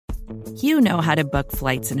You know how to book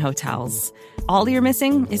flights and hotels. All you're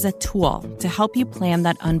missing is a tool to help you plan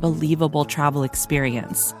that unbelievable travel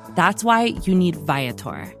experience. That's why you need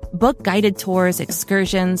Viator. Book guided tours,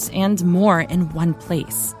 excursions, and more in one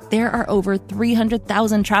place. There are over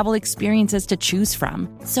 300,000 travel experiences to choose from,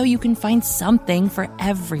 so you can find something for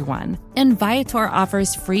everyone. And Viator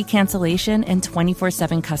offers free cancellation and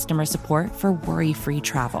 24/7 customer support for worry-free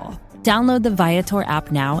travel. Download the Viator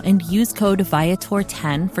app now and use code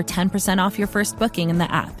Viator10 for 10% off your first booking in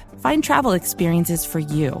the app. Find travel experiences for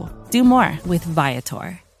you. Do more with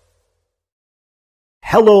Viator.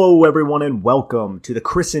 Hello, everyone, and welcome to the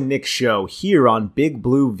Chris and Nick Show here on Big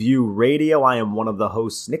Blue View Radio. I am one of the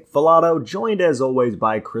hosts, Nick Filato, joined as always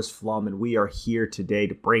by Chris Flum, and we are here today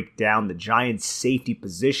to break down the Giants' safety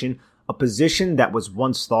position, a position that was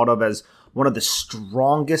once thought of as one of the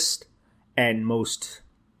strongest and most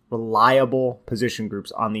reliable position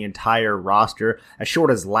groups on the entire roster. As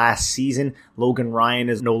short as last season, Logan Ryan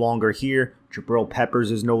is no longer here. Jabril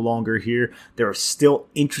Peppers is no longer here. There are still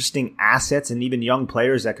interesting assets and even young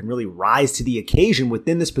players that can really rise to the occasion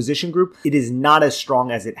within this position group. It is not as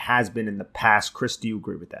strong as it has been in the past. Chris, do you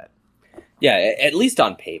agree with that? Yeah, at least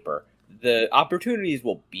on paper. The opportunities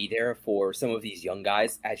will be there for some of these young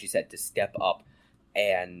guys, as you said, to step up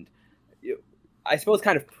and I suppose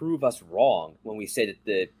kind of prove us wrong when we say that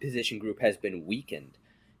the position group has been weakened.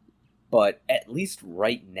 But at least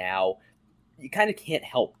right now, you kind of can't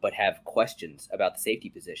help but have questions about the safety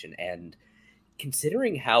position. And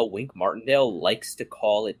considering how Wink Martindale likes to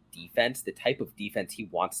call it defense, the type of defense he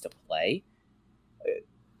wants to play,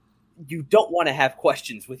 you don't want to have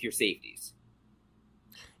questions with your safeties.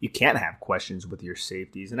 You can't have questions with your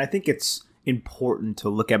safeties. And I think it's important to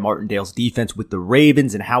look at Martindale's defense with the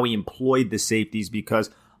Ravens and how he employed the safeties, because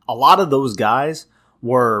a lot of those guys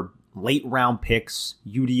were late round picks,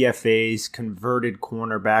 UDFAs, converted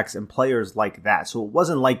cornerbacks, and players like that. So it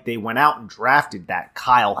wasn't like they went out and drafted that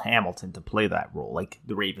Kyle Hamilton to play that role like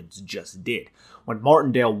the Ravens just did. When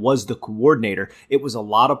Martindale was the coordinator, it was a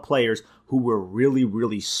lot of players who were really,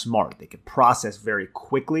 really smart. They could process very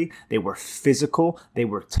quickly. They were physical. They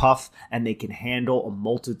were tough, and they can handle a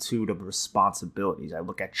multitude of responsibilities. I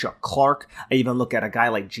look at Chuck Clark. I even look at a guy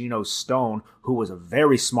like Geno Stone, who was a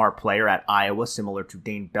very smart player at Iowa, similar to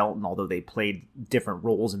Dane Belton, although they played different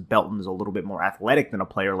roles, and Belton is a little bit more athletic than a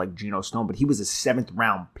player like Geno Stone, but he was a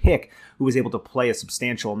 7th-round pick who was able to play a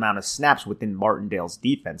substantial amount of snaps within Martindale's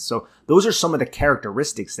defense. So those are some of the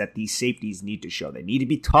characteristics that these safeties need to show. They need to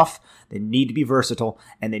be tough, they need to be versatile,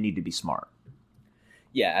 and they need to be smart.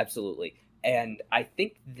 Yeah, absolutely. And I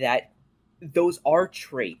think that those are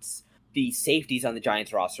traits the safeties on the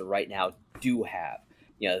Giants roster right now do have.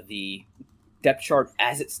 You know, the depth chart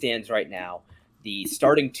as it stands right now, the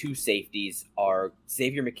starting two safeties are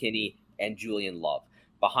Xavier McKinney and Julian Love.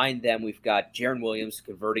 Behind them, we've got Jaron Williams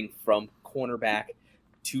converting from cornerback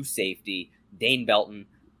to safety. Dane Belton,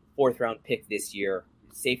 4th-round pick this year,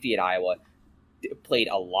 safety at Iowa, played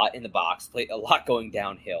a lot in the box, played a lot going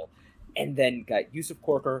downhill. And then got Yusuf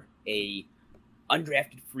Corker, a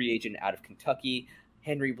undrafted free agent out of Kentucky,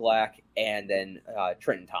 Henry Black, and then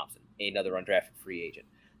Trenton Thompson, another undrafted free agent.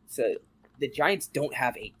 So the Giants don't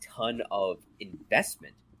have a ton of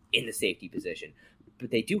investment in the safety position, but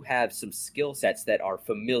they do have some skill sets that are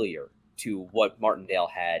familiar to what Martindale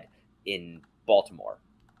had in Baltimore.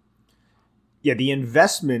 Yeah, the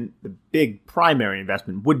investment, the big primary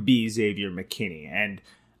investment would be Xavier McKinney. And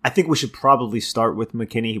I think we should probably start with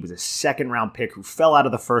McKinney. He was a 2nd-round pick who fell out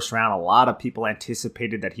of the 1st round. A lot of people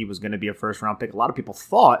anticipated that he was going to be a 1st-round pick. A lot of people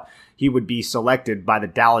thought he would be selected by the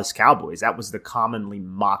Dallas Cowboys. That was the commonly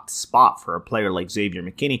mocked spot for a player like Xavier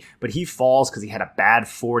McKinney. But he falls because he had a bad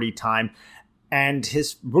 40 time. And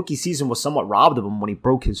his rookie season was somewhat robbed of him when he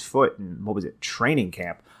broke his foot in, training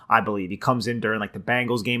camp, I believe. He comes in during like the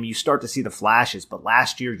Bengals game, and you start to see the flashes. But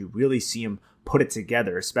last year, you really see him put it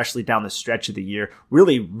together, especially down the stretch of the year,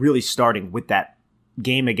 really starting with that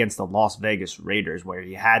game against the Las Vegas Raiders, where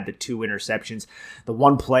he had the 2 interceptions. The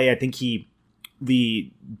one play, I think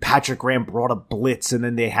the Patrick Graham brought a blitz, and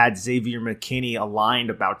then they had Xavier McKinney aligned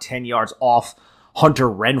about 10 yards off Hunter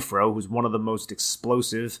Renfrow, who's one of the most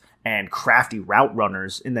explosive and crafty route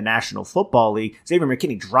runners in the National Football League. Xavier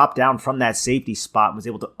McKinney dropped down from that safety spot and was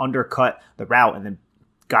able to undercut the route and then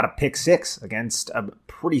got a pick 6 against a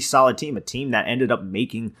pretty solid team, a team that ended up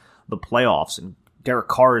making the playoffs. And Derek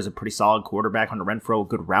Carr is a pretty solid quarterback. Hunter Renfrow, a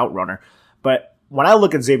good route runner. But when I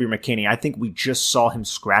look at Xavier McKinney, I think we just saw him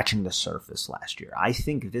scratching the surface last year. I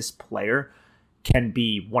think this player can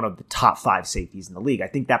be one of the top 5 safeties in the league. I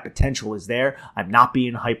think that potential is there. I'm not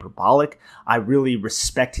being hyperbolic. I really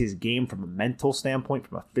respect his game from a mental standpoint,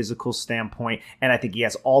 from a physical standpoint, and I think he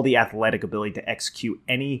has all the athletic ability to execute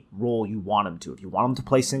any role you want him to. If you want him to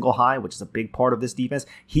play single high, which is a big part of this defense,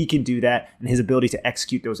 he can do that, and his ability to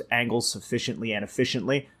execute those angles sufficiently and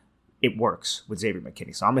efficiently, it works with Xavier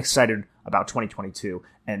McKinney. So I'm excited about 2022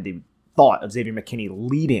 and the thought of Xavier McKinney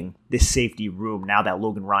leading this safety room now that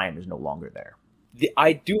Logan Ryan is no longer there.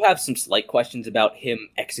 I do have some slight questions about him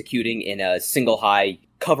executing in a single high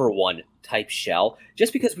cover one type shell,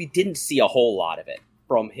 just because we didn't see a whole lot of it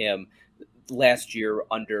from him last year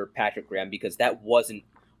under Patrick Graham, because that wasn't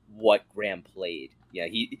what Graham played. Yeah,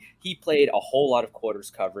 he played a whole lot of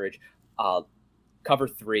quarters coverage, cover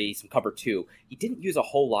 3, some cover 2. He didn't use a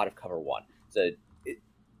whole lot of cover 1. So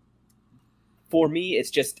for me,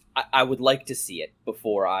 it's just I would like to see it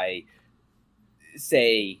before I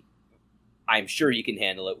say I'm sure you can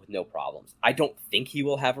handle it with no problems. I don't think he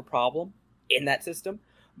will have a problem in that system,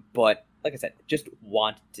 but like I said, just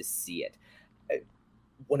want to see it.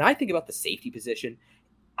 When I think about the safety position,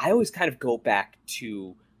 I always kind of go back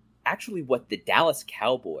to actually what the Dallas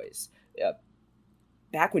Cowboys,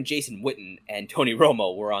 back when Jason Witten and Tony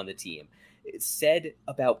Romo were on the team, said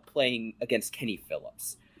about playing against Kenny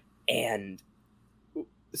Phillips. And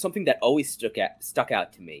something that always stuck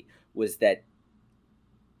out to me was that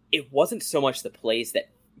it wasn't so much the plays that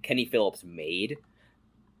Kenny Phillips made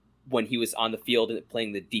when he was on the field and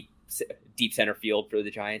playing the deep center field for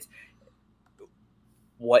the Giants.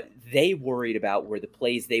 What they worried about were the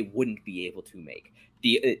plays they wouldn't be able to make.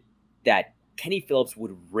 That Kenny Phillips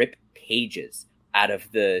would rip pages out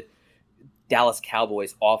of the Dallas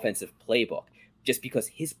Cowboys offensive playbook just because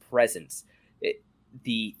his presence,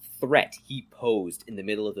 the threat he posed in the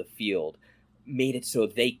middle of the field, made it so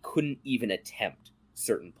they couldn't even attempt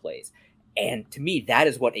certain plays. And to me, that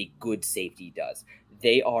is what a good safety does.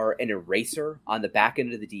 They are an eraser on the back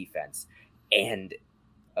end of the defense, and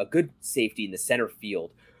a good safety in the center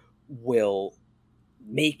field will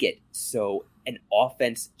make it so an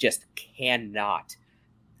offense just cannot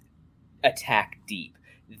attack deep.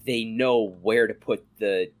 They know where to put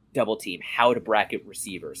the double team, how to bracket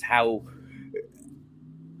receivers, how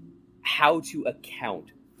to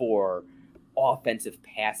account for offensive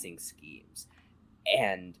passing schemes.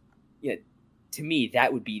 And to me,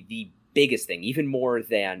 that would be the biggest thing, even more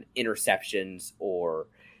than interceptions or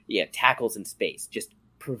tackles in space, just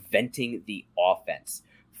preventing the offense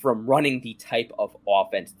from running the type of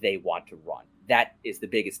offense they want to run. That is the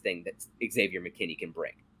biggest thing that Xavier McKinney can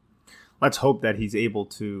bring. Let's hope that he's able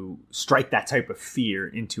to strike that type of fear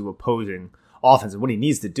into opposing offense. And what he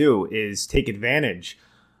needs to do is take advantage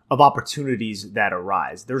of opportunities that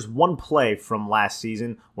arise. There's one play from last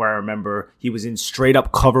season where I remember he was in straight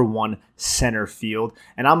up cover 1 center field.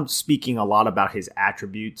 And I'm speaking a lot about his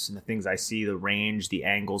attributes and the things I see, the range, the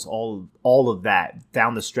angles, all of that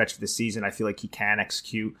down the stretch of the season. I feel like he can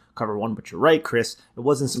execute cover 1, but you're right, Chris. It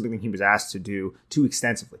wasn't something that he was asked to do too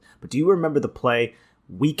extensively. But do you remember the play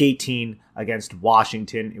week 18 against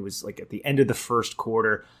Washington? It was like at the end of the first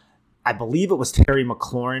quarter. I believe it was Terry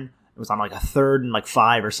McLaurin. It was on like a 3rd and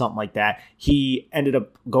 5 or something like that. He ended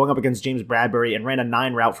up going up against James Bradbury and ran a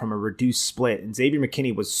 9 route from a reduced split. And Xavier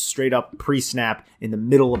McKinney was straight up pre-snap in the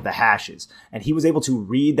middle of the hashes. And he was able to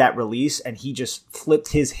read that release, and he just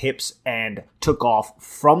flipped his hips and took off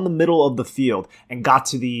from the middle of the field and got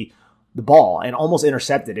to the ball and almost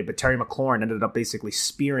intercepted it, but Terry McLaurin ended up basically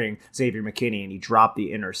spearing Xavier McKinney and he dropped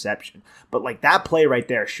the interception. But that play right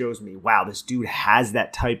there shows me, wow, this dude has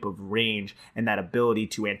that type of range and that ability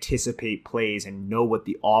to anticipate plays and know what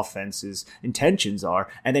the offense's intentions are.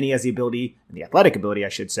 And then he has the ability, and the athletic ability, I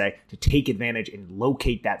should say, to take advantage and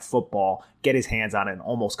locate that football, get his hands on it, and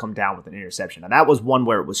almost come down with an interception. And that was one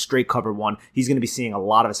where it was straight cover 1. He's going to be seeing a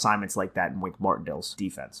lot of assignments like that in Wink Martindale's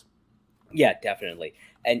defense. Yeah, definitely.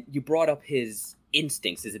 And you brought up his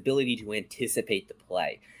instincts, his ability to anticipate the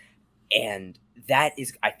play. And that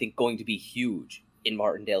is, I think, going to be huge in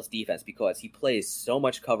Martindale's defense because he plays so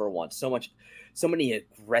much cover 1, so many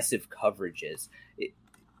aggressive coverages.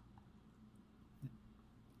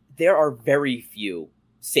 There are very few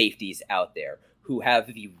safeties out there who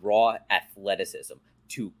have the raw athleticism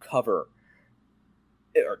to cover,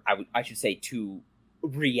 or I should say to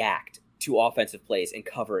react to offensive plays and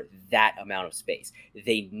cover that amount of space.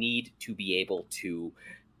 They need to be able to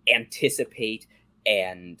anticipate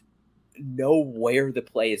and know where the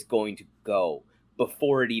play is going to go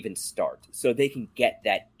before it even starts, so they can get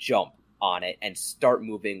that jump on it and start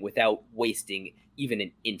moving without wasting even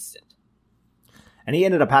an instant. And he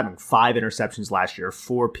ended up having 5 interceptions last year,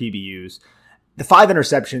 4 PBUs. the 5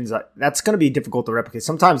 interceptions, that's going to be difficult to replicate.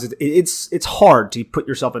 Sometimes it's hard to put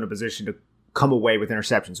yourself in a position to come away with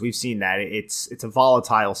interceptions. We've seen that. It's a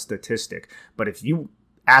volatile statistic. But if you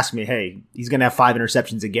ask me, hey, he's going to have 5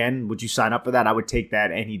 interceptions again, would you sign up for that? I would take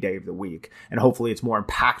that any day of the week. And hopefully it's more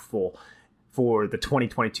impactful for the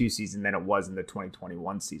 2022 season than it was in the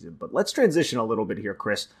 2021 season. But let's transition a little bit here,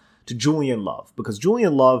 Chris, to Julian Love. Because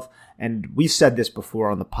Julian Love, and we've said this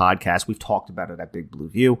before on the podcast, we've talked about it at Big Blue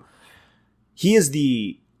View, he is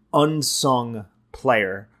the unsung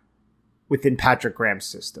player within Patrick Graham's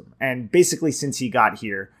system. And basically since he got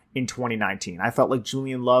here in 2019, I felt like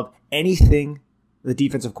Julian Love, anything the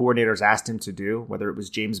defensive coordinators asked him to do, whether it was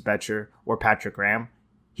James Bettcher or Patrick Graham,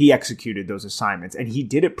 he executed those assignments, and he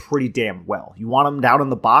did it pretty damn well. You want him down in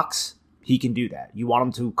the box? He can do that. You want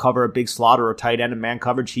him to cover a big slot or a tight end in man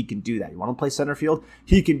coverage? He can do that. You want him to play center field?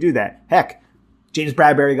 He can do that. Heck, James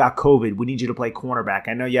Bradbury got COVID. We need you to play cornerback.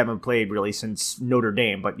 I know you haven't played really since Notre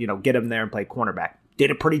Dame, but, get him there and play cornerback. Did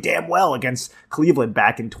it pretty damn well against Cleveland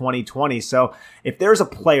back in 2020. So if there's a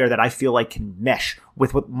player that I feel like can mesh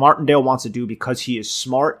with what Martindale wants to do because he is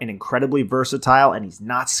smart and incredibly versatile and he's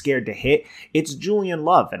not scared to hit, it's Julian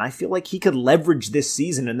Love. And I feel like he could leverage this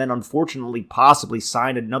season and then unfortunately possibly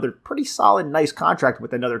sign another pretty solid, nice contract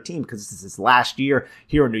with another team because this is his last year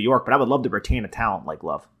here in New York. But I would love to retain a talent like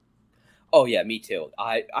Love. Oh, yeah, me too.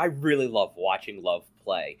 I really love watching Love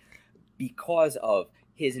play because of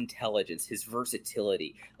his intelligence, his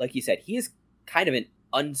versatility. Like you said, he is kind of an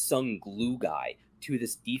unsung glue guy to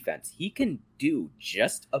this defense. He can do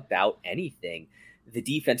just about anything the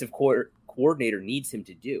defensive coordinator needs him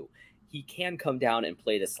to do. He can come down and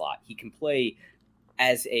play the slot. He can play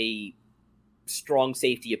as a strong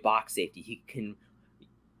safety, a box safety. He can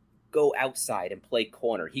go outside and play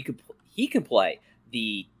corner. He can play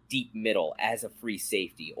the deep middle as a free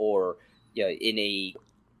safety or in a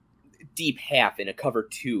deep half in a cover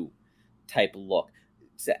 2 type look.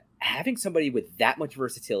 So having somebody with that much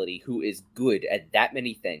versatility who is good at that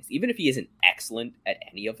many things, even if he isn't excellent at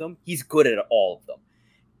any of them, he's good at all of them.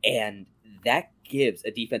 And that gives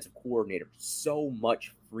a defensive coordinator so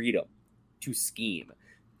much freedom to scheme,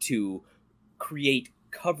 to create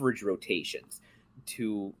coverage rotations,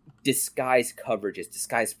 to disguise coverages,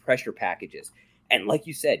 disguise pressure packages. And like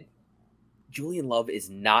you said, Julian Love is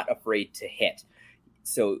not afraid to hit.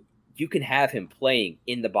 So you can have him playing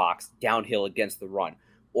in the box, downhill against the run,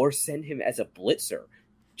 or send him as a blitzer.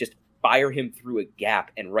 Just fire him through a gap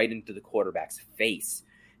and right into the quarterback's face.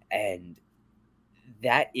 And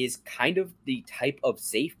that is kind of the type of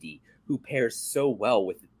safety who pairs so well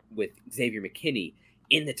with Xavier McKinney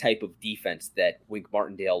in the type of defense that Wink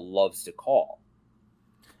Martindale loves to call.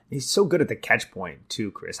 He's so good at the catch point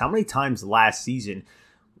too, Chris. How many times last season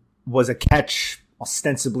was a catch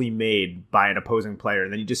ostensibly made by an opposing player,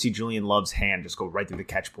 and then you just see Julian Love's hand just go right through the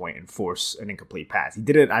catch point and force an incomplete pass? He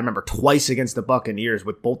did it, I remember, twice against the Buccaneers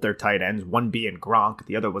with both their tight ends, one being Gronk,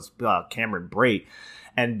 the other was Cameron Brate.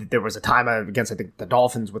 And there was a time against, I think, the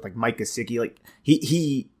Dolphins with like Mike Gesicki. Like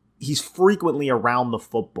he's frequently around the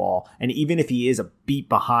football, and even if he is a beat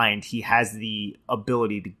behind, he has the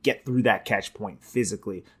ability to get through that catch point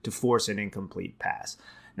physically to force an incomplete pass.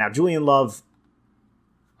 Now, Julian Love,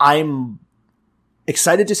 I'm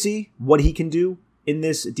excited to see what he can do in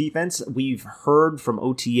this defense. We've heard from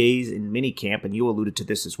OTAs in minicamp, and you alluded to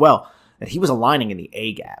this as well, that he was aligning in the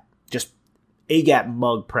A-gap, just A-gap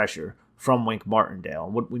mug pressure from Wink Martindale.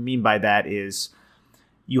 And what we mean by that is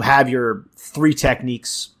you have your 3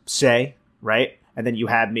 techniques, say, right? And then you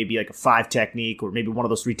have maybe like a 5 technique, or maybe one of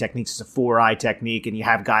those 3 techniques is a 4-eye technique, and you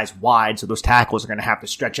have guys wide, so those tackles are going to have to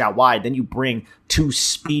stretch out wide. Then you bring 2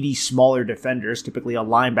 speedy, smaller defenders, typically a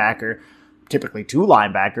linebacker, typically 2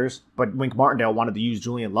 linebackers, but Wink Martindale wanted to use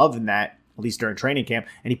Julian Love in that, at least during training camp,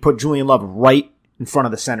 and he put Julian Love right in front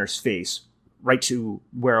of the center's face, right to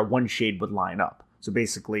where a 1 shade would line up. So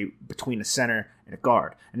basically between a center and a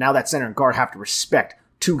guard. And now that center and guard have to respect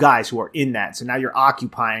 2 guys who are in that. So now you're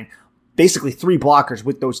occupying basically 3 blockers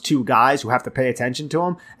with those 2 guys who have to pay attention to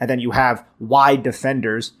them. And then you have wide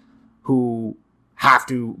defenders who have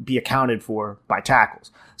to be accounted for by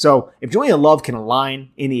tackles. So if Julian Love can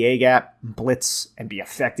align in the A-gap, blitz, and be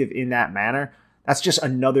effective in that manner, that's just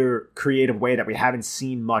another creative way that we haven't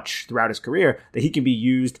seen much throughout his career that he can be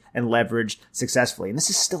used and leveraged successfully. And this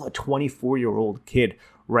is still a 24-year-old kid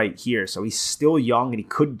right here. So he's still young, and he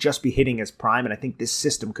could just be hitting his prime. And I think this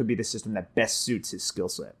system could be the system that best suits his skill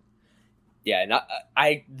set. Yeah, and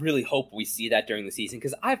I really hope we see that during the season,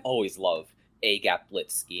 because I've always loved A-gap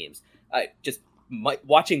blitz schemes.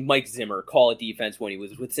 Watching Mike Zimmer call a defense when he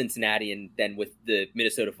was with Cincinnati and then with the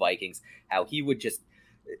Minnesota Vikings, how he would just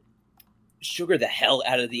sugar the hell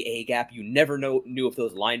out of the A-gap. You never knew if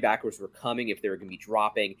those linebackers were coming, if they were going to be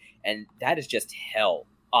dropping, and that is just hell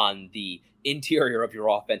on the interior of your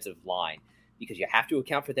offensive line because you have to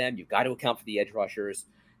account for them. You've got to account for the edge rushers,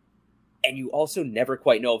 and you also never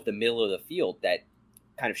quite know if the middle of the field, that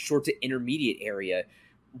kind of short to intermediate area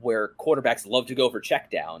where quarterbacks love to go for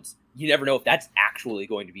checkdowns, you never know if that's actually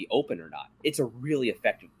going to be open or not. It's a really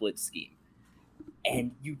effective blitz scheme.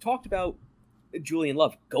 And you talked about Julian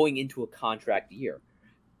Love going into a contract year,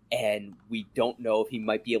 and we don't know if he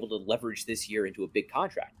might be able to leverage this year into a big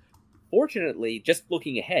contract. Fortunately, just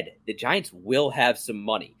looking ahead, the Giants will have some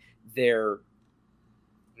money. Their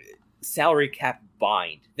salary cap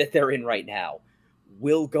bind that they're in right now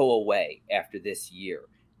will go away after this year.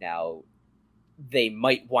 Now, they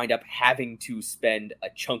might wind up having to spend a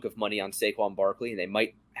chunk of money on Saquon Barkley, and they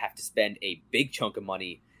might have to spend a big chunk of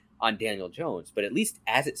money on Daniel Jones. But at least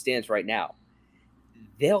as it stands right now,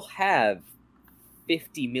 they'll have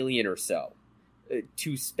 $50 million or so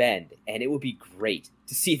to spend, and it would be great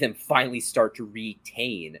to see them finally start to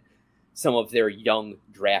retain some of their young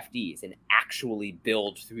draftees and actually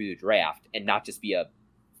build through the draft and not just be a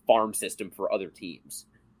farm system for other teams.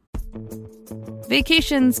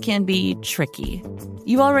 Vacations can be tricky.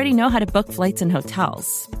 You already know how to book flights and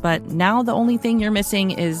hotels, but now the only thing you're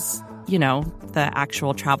missing is, the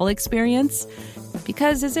actual travel experience.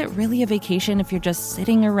 Because is it really a vacation if you're just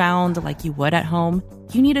sitting around like you would at home?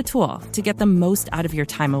 You need a tool to get the most out of your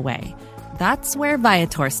time away. That's where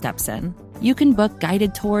Viator steps in. You can book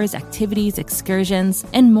guided tours, activities, excursions,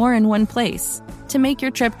 and more in one place to make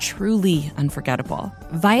your trip truly unforgettable.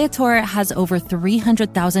 Viator has over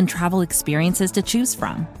 300,000 travel experiences to choose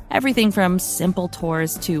from. Everything from simple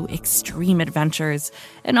tours to extreme adventures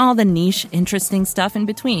and all the niche, interesting stuff in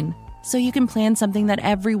between. So you can plan something that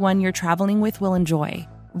everyone you're traveling with will enjoy.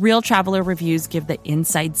 Real traveler reviews give the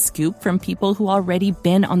inside scoop from people who already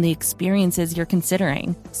been on the experiences you're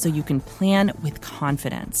considering, so you can plan with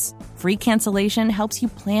confidence. Free cancellation helps you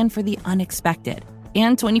plan for the unexpected.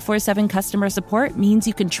 And 24/7 customer support means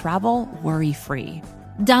you can travel worry-free.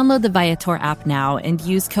 Download the Viator app now and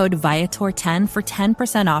use code Viator10 for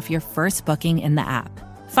 10% off your first booking in the app.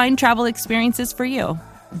 Find travel experiences for you.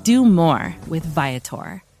 Do more with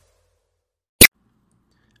Viator.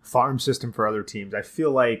 Farm system for other teams. I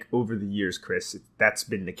feel like over the years, Chris, that's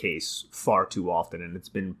been the case far too often, and it's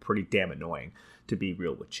been pretty damn annoying, to be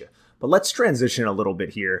real with you. But let's transition a little bit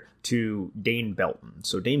here to Dane Belton.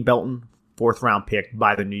 So Dane Belton, 4th round pick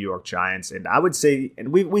by the New York Giants. And I would say,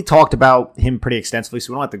 and we talked about him pretty extensively,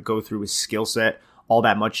 so we don't have to go through his skill set all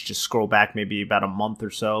that much. Just scroll back maybe about a month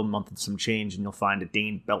and some change, and you'll find a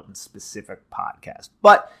Dane Belton specific podcast.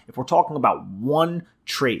 But if we're talking about one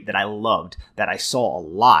trait that I loved, that I saw a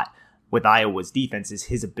lot with Iowa's defense, is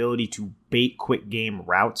his ability to bait quick game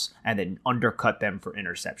routes and then undercut them for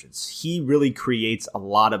interceptions. He really creates a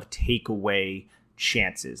lot of takeaway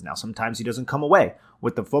chances. Now, sometimes he doesn't come away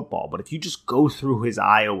with the football, but if you just go through his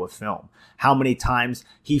Iowa film, how many times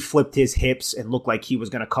he flipped his hips and looked like he was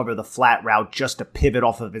going to cover the flat route just to pivot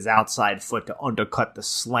off of his outside foot to undercut the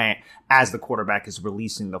slant as the quarterback is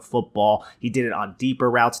releasing the football. He did it on deeper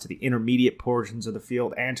routes to the intermediate portions of the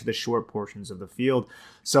field and to the short portions of the field.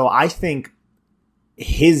 So I think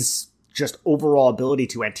his just overall ability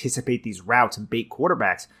to anticipate these routes and bait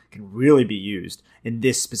quarterbacks can really be used in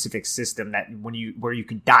this specific system, that where you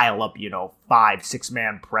can dial up, 5-6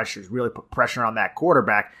 man pressures, really put pressure on that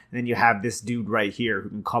quarterback. And then you have this dude right here who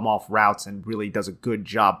can come off routes and really does a good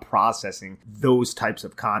job processing those types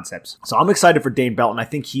of concepts. So I'm excited for Dane Belton. I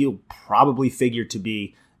think he'll probably figure to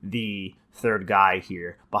be the third guy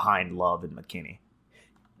here behind Love and McKinney.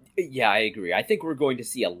 Yeah, I agree. I think we're going to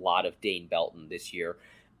see a lot of Dane Belton this year.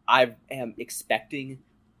 I am expecting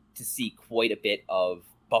to see quite a bit of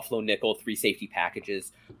Buffalo nickel 3 safety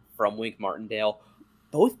packages from Wink Martindale,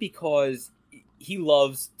 both because he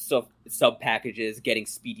loves sub packages, getting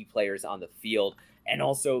speedy players on the field, and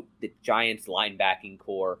also the Giants linebacking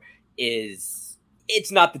core it's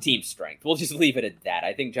not the team's strength. We'll just leave it at that.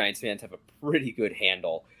 I think Giants fans have a pretty good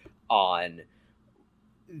handle on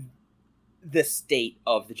the state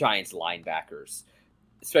of the Giants linebackers,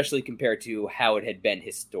 especially compared to how it had been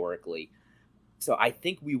historically. So I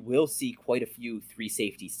think we will see quite a few 3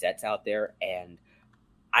 safety sets out there, and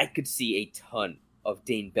I could see a ton of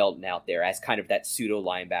Dane Belton out there as kind of that pseudo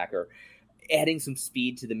linebacker, adding some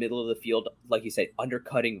speed to the middle of the field, like you said,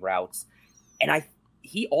 undercutting routes. And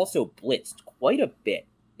he also blitzed quite a bit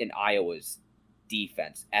in Iowa's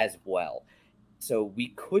defense as well. So we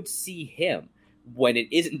could see him, when it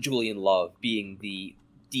isn't Julian Love being the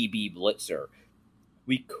DB blitzer,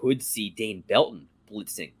 we could see Dane Belton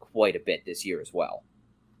blitzing quite a bit this year as well.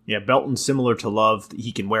 Yeah, Belton's similar to Love.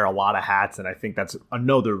 He can wear a lot of hats, and I think that's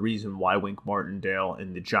another reason why Wink Martindale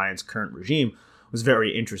and the Giants' current regime was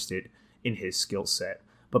very interested in his skill set.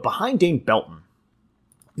 But behind Dane Belton,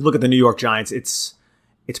 you look at the New York Giants, it's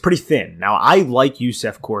pretty thin. Now, I like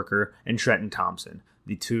Yusef Corker and Trenton Thompson,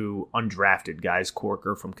 the two undrafted guys,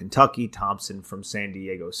 Corker from Kentucky, Thompson from San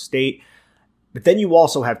Diego State. But then you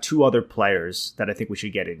also have two other players that I think we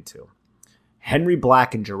should get into. Henry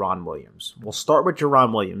Black and Jerron Williams. We'll start with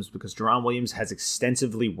Jerron Williams because Jerron Williams has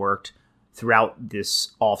extensively worked throughout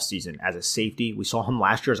this offseason as a safety. We saw him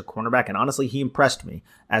last year as a cornerback, and honestly, he impressed me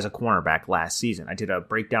as a cornerback last season. I did a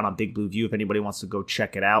breakdown on Big Blue View if anybody wants to go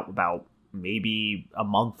check it out about maybe a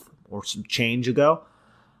month or some change ago.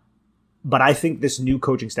 But I think this new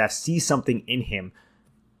coaching staff sees something in him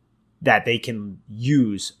that they can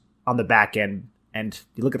use on the back end. And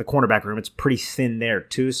you look at the cornerback room, it's pretty thin there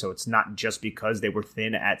too, so it's not just because they were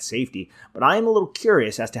thin at safety. But I am a little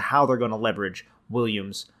curious as to how they're going to leverage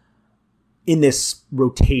Williams in this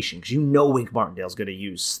rotation, because you know Wink Martindale's going to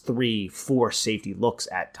use 3-4 safety looks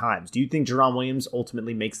at times. Do you think Jerron Williams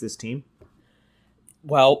ultimately makes this team?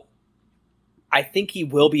 Well, I think he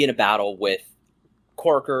will be in a battle with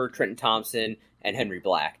Corker, Trenton Thompson, and Henry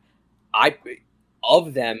Black.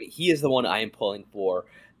 Of them, he is the one I am pulling for,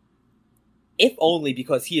 if only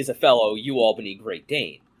because he is a fellow UAlbany Great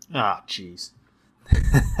Dane. Ah, jeez.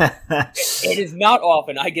 It is not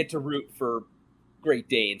often I get to root for Great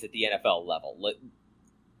Danes at the NFL level.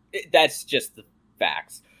 That's just the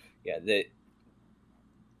facts. Yeah, the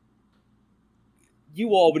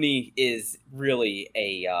UAlbany is really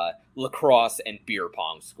a lacrosse and beer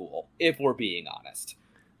pong school, if we're being honest.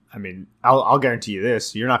 I mean, I'll guarantee you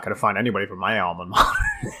this. You're not going to find anybody from my alma mater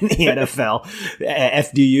in the NFL.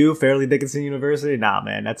 FDU, Fairleigh Dickinson University? Nah,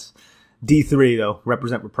 man. That's D3, though.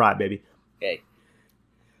 Represent with pride, baby. Okay.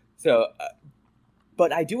 So,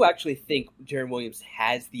 but I do actually think Jerron Williams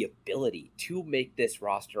has the ability to make this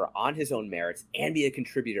roster on his own merits and be a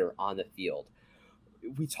contributor on the field.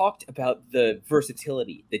 We talked about the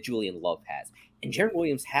versatility that Julian Love has, and Jerron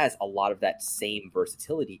Williams has a lot of that same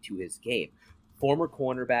versatility to his game. Former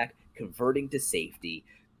cornerback, converting to safety.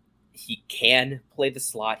 He can play the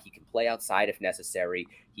slot. He can play outside if necessary.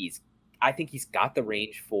 I think he's got the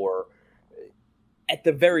range for, at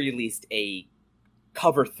the very least, a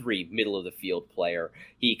cover 3 middle of the field player.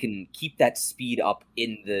 He can keep that speed up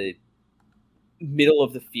in the middle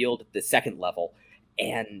of the field at the second level.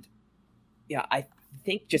 And yeah, I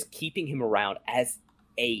think just keeping him around as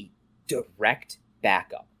a direct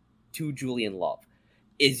backup to Julian Love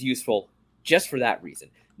is useful just for that reason.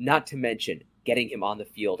 Not to mention getting him on the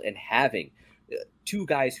field and having two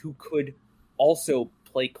guys who could also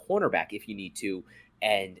play cornerback if you need to,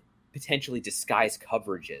 and potentially disguise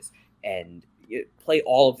coverages and play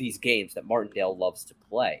all of these games that Martindale loves to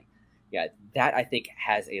play. Yeah, that I think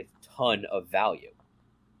has a ton of value.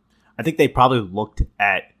 I think they probably looked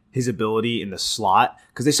at his ability in the slot,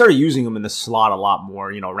 because they started using him in the slot a lot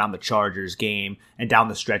more, around the Chargers game and down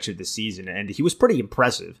the stretch of the season. And he was pretty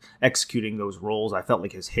impressive executing those roles. I felt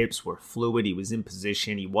like his hips were fluid. He was in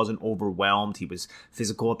position. He wasn't overwhelmed. He was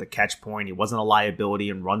physical at the catch point. He wasn't a liability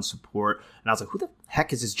in run support. And I was like, who the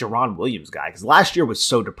heck is this Jerron Williams guy? Because last year was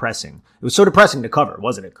so depressing. It was so depressing to cover,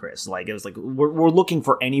 wasn't it, Chris? Like, it was like, we're looking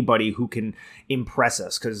for anybody who can impress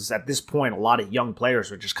us, because at this point, a lot of young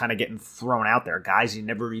players are just kind of getting thrown out there, guys you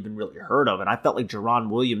never even really heard of. And I felt like Jerron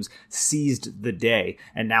Williams seized the day,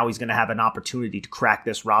 and now he's going to have an opportunity to crack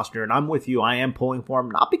this roster. And I'm with you. I am pulling for him,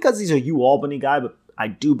 not because he's a UAlbany guy, but I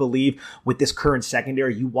do believe with this current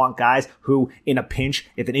secondary, you want guys who, in a pinch,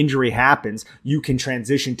 if an injury happens, you can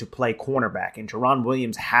transition to play cornerback. And Jerron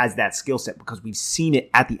Williams has that skill set because we've seen it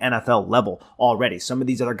at the NFL level already. Some of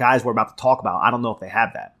these other guys we're about to talk about, I don't know if they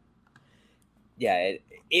have that. Yeah,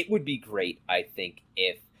 it would be great, I think,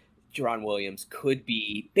 if Jerron Williams could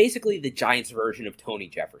be basically the Giants' version of Tony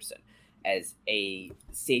Jefferson, as a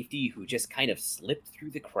safety who just kind of slipped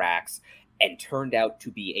through the cracks and turned out to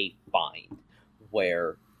be a find,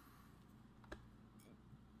 where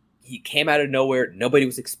he came out of nowhere, nobody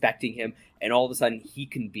was expecting him, and all of a sudden he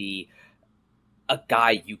can be a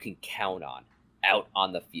guy you can count on out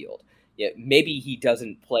on the field. Yeah, maybe he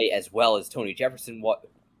doesn't play as well as Tony Jefferson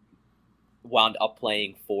wound up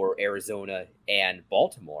playing for Arizona and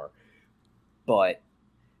Baltimore, but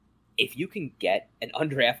if you can get an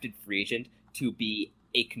undrafted free agent to be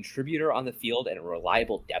a contributor on the field and a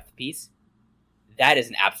reliable depth piece, that is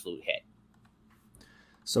an absolute hit.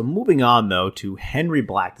 So moving on, though, to Henry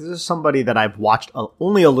Black. This is somebody that I've watched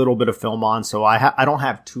only a little bit of film on, so I don't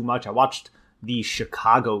have too much. I watched the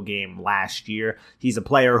Chicago game last year. He's a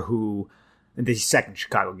player who in the second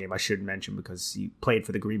Chicago game, I should mention, because he played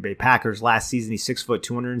for the Green Bay Packers last season. He's 6 foot,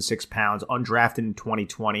 206 pounds, undrafted in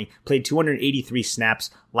 2020, played 283 snaps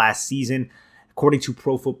last season. According to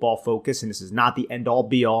Pro Football Focus, and this is not the end-all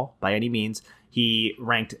be-all by any means, he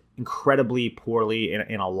ranked incredibly poorly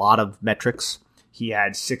in a lot of metrics. He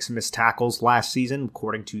had 6 missed tackles last season,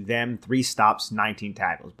 according to them, 3 stops, 19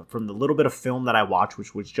 tackles. But from the little bit of film that I watched,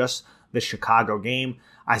 which was just the Chicago game,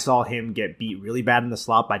 I saw him get beat really bad in the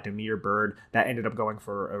slot by Damiere Byrd. That ended up going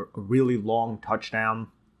for a really long touchdown.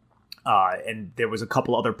 And there was a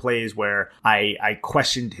couple other plays where I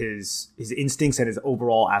questioned his instincts and his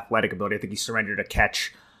overall athletic ability. I think he surrendered a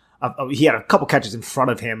catch. He had a couple catches in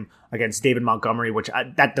front of him against David Montgomery, which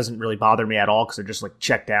that doesn't really bother me at all because they're just like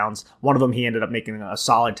check downs. One of them he ended up making a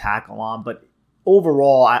solid tackle on. But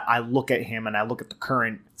overall, I look at him and I look at the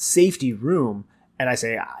current safety room and I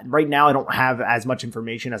say, right now I don't have as much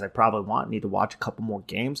information as I probably want. I need to watch a couple more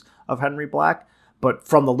games of Henry Black. But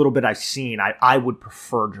from the little bit I've seen, I would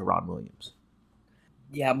prefer Jerron Williams.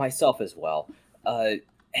 Yeah, myself as well.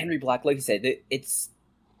 Henry Black, like you said,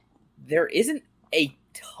 there isn't a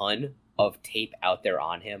ton of tape out there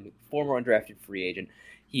on him. Former undrafted free agent.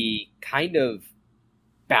 He kind of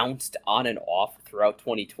bounced on and off throughout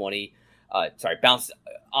 2020. Bounced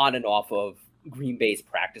on and off of Green Bay's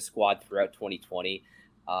practice squad throughout 2020.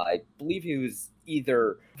 I believe he was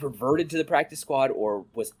either reverted to the practice squad or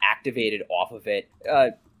was activated off of it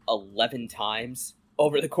 11 times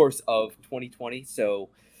over the course of 2020. So,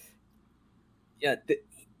 yeah,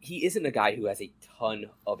 he isn't a guy who has a ton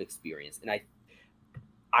of experience. And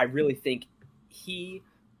I really think he,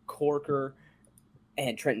 Corker,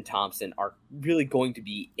 and Trenton Thompson are really going to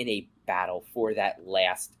be in a battle for that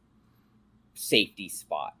last safety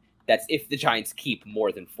spot. That's if the Giants keep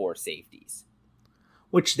more than 4 safeties.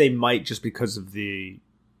 Which they might, just because of the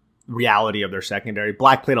reality of their secondary.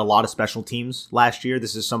 Black played a lot of special teams last year.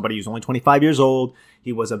 This is somebody who's only 25 years old.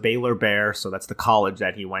 He was a Baylor Bear, so that's the college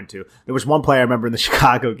that he went to. There was one play I remember in the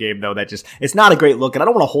Chicago game, though, that it's not a great look, and I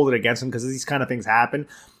don't want to hold it against him because these kind of things happen.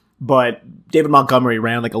 But David Montgomery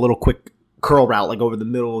ran like a little quick curl route like over the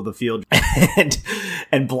middle of the field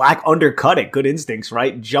and Black undercut it. Good instincts,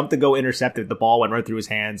 right? Jumped to go intercept it. The ball went right through his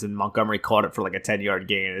hands and Montgomery caught it for like a 10-yard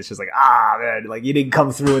gain. It's just like, man, like you didn't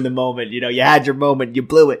come through in the moment. You had your moment, you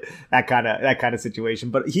blew it. That kind of situation.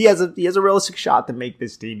 But he has a realistic shot to make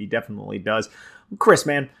this team. He definitely does. Chris,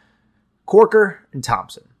 man, Corker and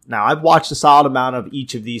Thompson. Now, I've watched a solid amount of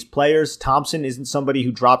each of these players. Thompson isn't somebody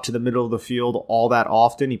who dropped to the middle of the field all that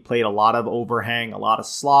often. He played a lot of overhang, a lot of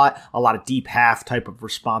slot, a lot of deep half type of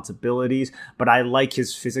responsibilities. But I like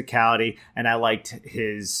his physicality, and I liked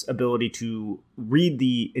his ability to read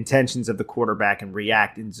the intentions of the quarterback and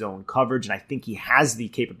react in zone coverage. And I think he has the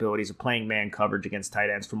capabilities of playing man coverage against tight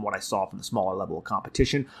ends from what I saw from the smaller level of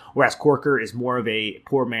competition. Whereas Corker is more of a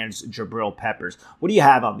poor man's Jabril Peppers. What do you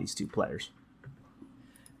have on these two players?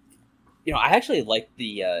 I actually like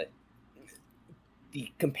the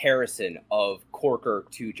comparison of Corker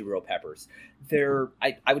to Jabril Peppers. They're,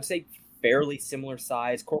 I would say, fairly similar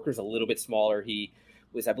size. Corker's a little bit smaller. He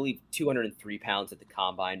was, I believe, 203 pounds at the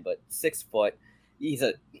combine, but 6 foot. He's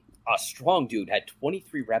a strong dude, had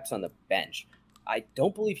 23 reps on the bench. I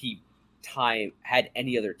don't believe he had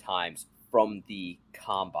any other times from the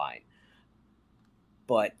combine.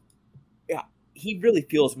 But yeah, he really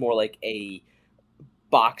feels more like a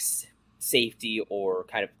box safety or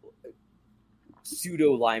kind of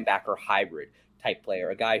pseudo linebacker hybrid type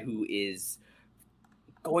player, a guy who is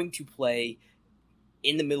going to play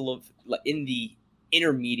in the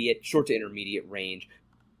intermediate, short to intermediate range,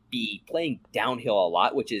 be playing downhill a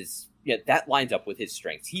lot, which is, that lines up with his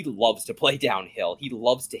strengths. He loves to play downhill. He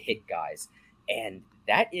loves to hit guys. And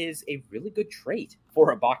that is a really good trait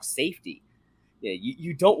for a box safety.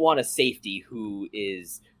 You don't want a safety who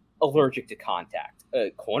is allergic to contact.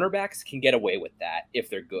 Cornerbacks can get away with that if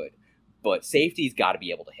they're good, but safety's got to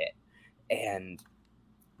be able to hit. And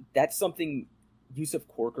that's something Yusuf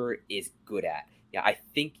Corker is good at. I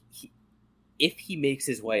think if he makes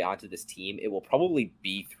his way onto this team, it will probably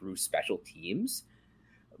be through special teams.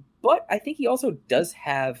 But I think he also does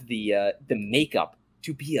have the makeup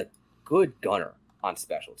to be a good gunner on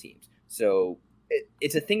special teams. So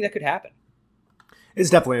it's a thing that could happen. It's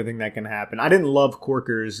definitely a thing that can happen. I didn't love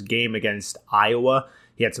Corker's game against Iowa.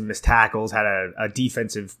 He had some missed tackles, had a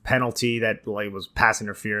defensive penalty that was pass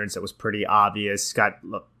interference that was pretty obvious. Got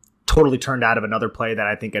totally turned out of another play that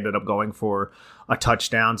I think ended up going for a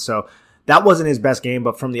touchdown. So that wasn't his best game,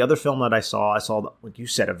 but from the other film that I saw, like you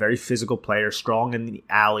said, a very physical player, strong in the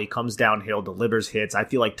alley, comes downhill, delivers hits. I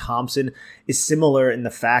feel like Thompson is similar in the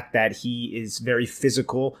fact that he is very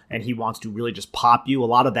physical and he wants to really just pop you. A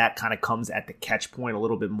lot of that kind of comes at the catch point a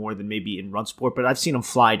little bit more than maybe in run support, but I've seen him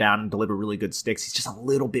fly down and deliver really good sticks. He's just a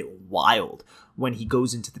little bit wild when he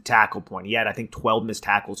goes into the tackle point. He had, I think, 12 missed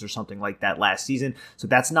tackles or something like that last season. So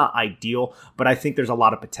that's not ideal, but I think there's a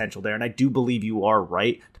lot of potential there. And I do believe you are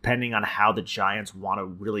right, depending on how the Giants want to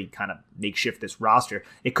really kind of makeshift this roster.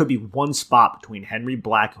 It could be one spot between Henry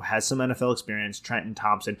Black, who has some NFL experience, Trenton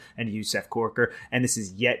Thompson, and Yusef Corker. And this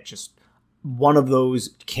is yet just one of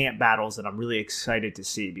those camp battles that I'm really excited to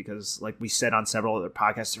see because, like we said on several other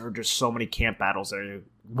podcasts, there are just so many camp battles that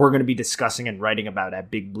we're going to be discussing and writing about at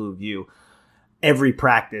Big Blue View. Every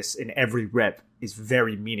practice and every rep is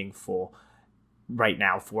very meaningful right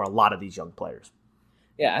now for a lot of these young players.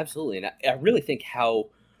 Yeah, absolutely. And I really think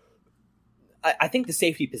I think the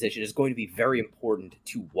safety position is going to be very important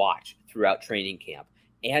to watch throughout training camp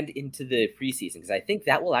and into the preseason, because I think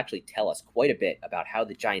that will actually tell us quite a bit about how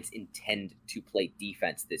the Giants intend to play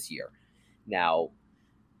defense this year. Now,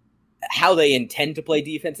 how they intend to play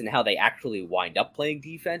defense and how they actually wind up playing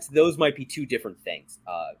defense, those might be two different things.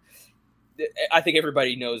 I think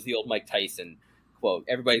everybody knows the old Mike Tyson quote,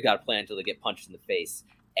 everybody's got a plan until they get punched in the face.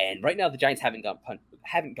 And right now the Giants haven't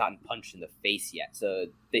gotten punched in the face yet, so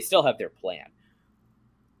they still have their plan.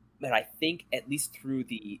 But I think at least through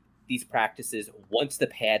these practices, once the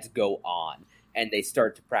pads go on and they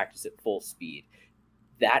start to practice at full speed,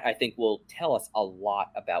 that I think will tell us a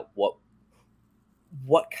lot about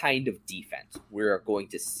what kind of defense we're going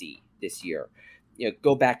to see this year.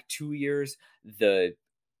 Go back 2 years, the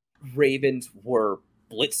Ravens were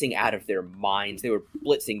blitzing out of their minds. They were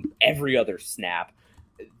blitzing every other snap.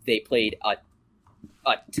 They played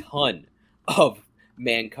a ton of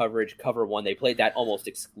man coverage, cover one. They played that almost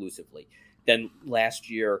exclusively. Then last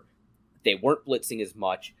year, they weren't blitzing as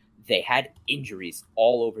much. They had injuries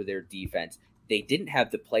all over their defense. They didn't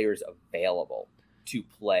have the players available to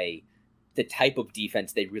play the type of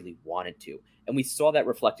defense they really wanted to. And we saw that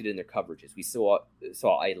reflected in their coverages. We saw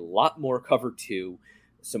a lot more cover 2,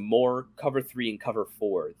 some more cover 3 and cover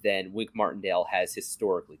 4 than Wink Martindale has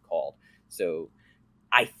historically called. So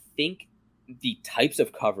I think the types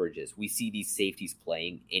of coverages we see these safeties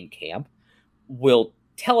playing in camp will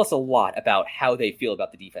tell us a lot about how they feel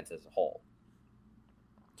about the defense as a whole.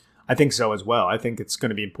 I think so as well. I think it's going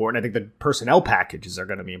to be important. I think the personnel packages are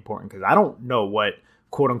going to be important because I don't know what,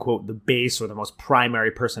 quote unquote, the base or the most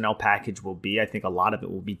primary personnel package will be. I think a lot of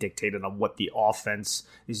it will be dictated on what the offense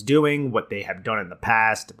is doing, what they have done in the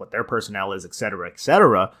past, what their personnel is, et cetera, et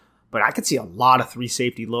cetera. But I could see a lot of 3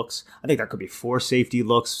 safety looks. I think there could be 4 safety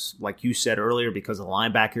looks, like you said earlier, because the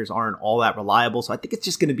linebackers aren't all that reliable. So I think it's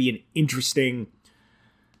just going to be an interesting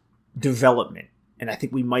development. And I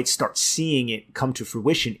think we might start seeing it come to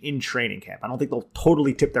fruition in training camp. I don't think they'll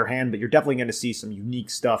totally tip their hand, but you're definitely going to see some unique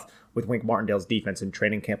stuff with Wink Martindale's defense in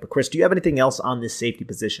training camp. But Chris, do you have anything else on this safety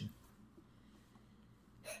position?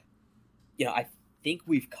 I think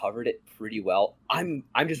we've covered it pretty well. I'm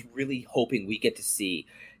just really hoping we get to see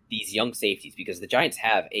these young safeties, because the Giants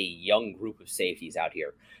have a young group of safeties out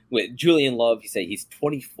here. With Julian Love, you say he's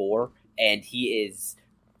 24, and he is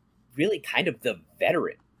really kind of the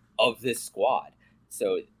veteran of this squad.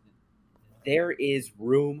 So there is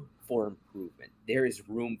room for improvement. There is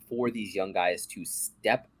room for these young guys to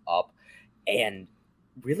step up and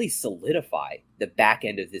really solidify the back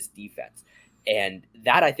end of this defense. And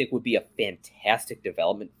that, I think, would be a fantastic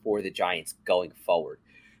development for the Giants going forward,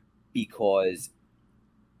 because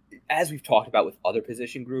as we've talked about with other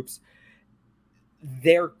position groups,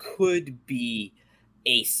 there could be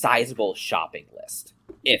a sizable shopping list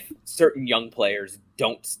if certain young players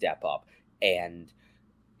don't step up, and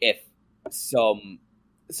if some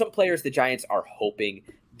players the Giants are hoping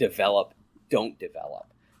don't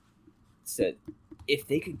develop. So if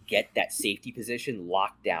they could get that safety position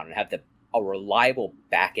locked down and have a reliable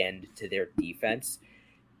back end to their defense,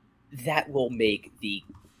 that will make the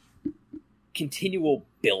continual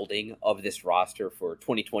building of this roster for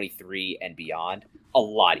 2023 and beyond a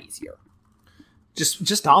lot easier.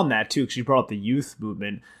 Just on that too, because you brought up the youth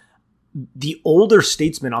movement. The older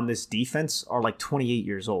statesmen on this defense are like 28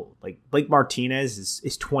 years old. Like Blake Martinez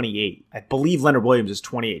is 28. I believe Leonard Williams is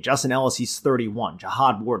 28. Justin Ellis, he's 31.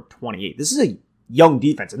 Jihad Ward, 28. This is a young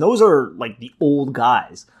defense, and those are like the old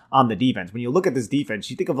guys on the defense. When you look at this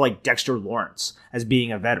defense, you think of like Dexter Lawrence as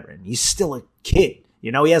being a veteran. He's still a kid. He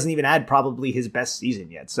hasn't even had probably his best season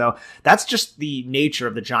yet. So that's just the nature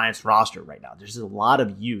of the Giants roster right now. There's a lot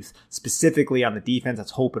of youth, specifically on the defense. Let's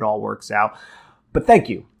hope it all works out. But thank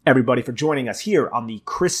you, everybody, for joining us here on the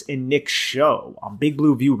Chris and Nick Show on Big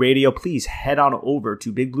Blue View Radio. Please head on over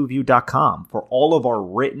to bigblueview.com for all of our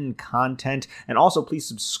written content. And also, please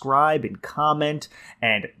subscribe and comment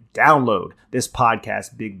and download this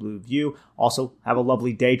podcast, Big Blue View. Also, have a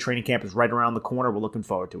lovely day. Training camp is right around the corner. We're looking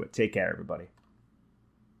forward to it. Take care, everybody.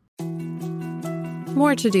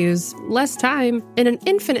 More to-dos, less time, and an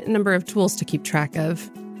infinite number of tools to keep track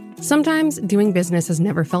of. Sometimes doing business has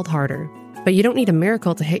never felt harder. But you don't need a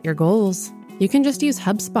miracle to hit your goals. You can just use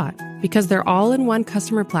HubSpot, because their all-in-one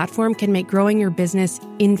customer platform can make growing your business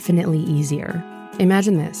infinitely easier.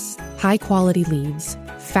 Imagine this: high-quality leads,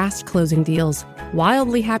 fast closing deals,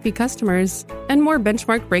 wildly happy customers, and more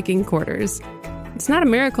benchmark-breaking quarters. It's not a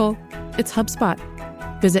miracle, it's HubSpot.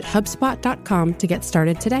 Visit HubSpot.com to get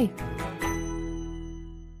started today.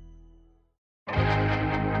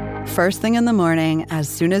 First thing in the morning, as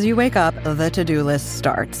soon as you wake up, the to-do list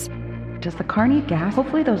starts. Does the car need gas?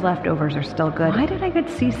 Hopefully those leftovers are still good. Why did I get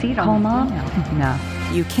CC'd on this email? No,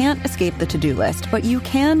 you can't escape the to-do list, but you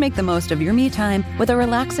can make the most of your me time with a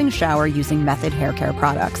relaxing shower using Method Hair Care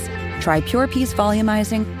products. Try Pure Peace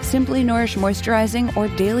Volumizing, Simply Nourish Moisturizing, or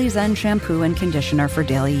Daily Zen Shampoo and Conditioner for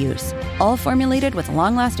daily use. All formulated with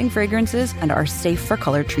long-lasting fragrances and are safe for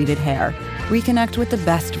color-treated hair. Reconnect with the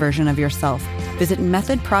best version of yourself. Visit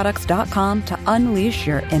methodproducts.com to unleash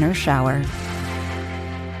your inner shower.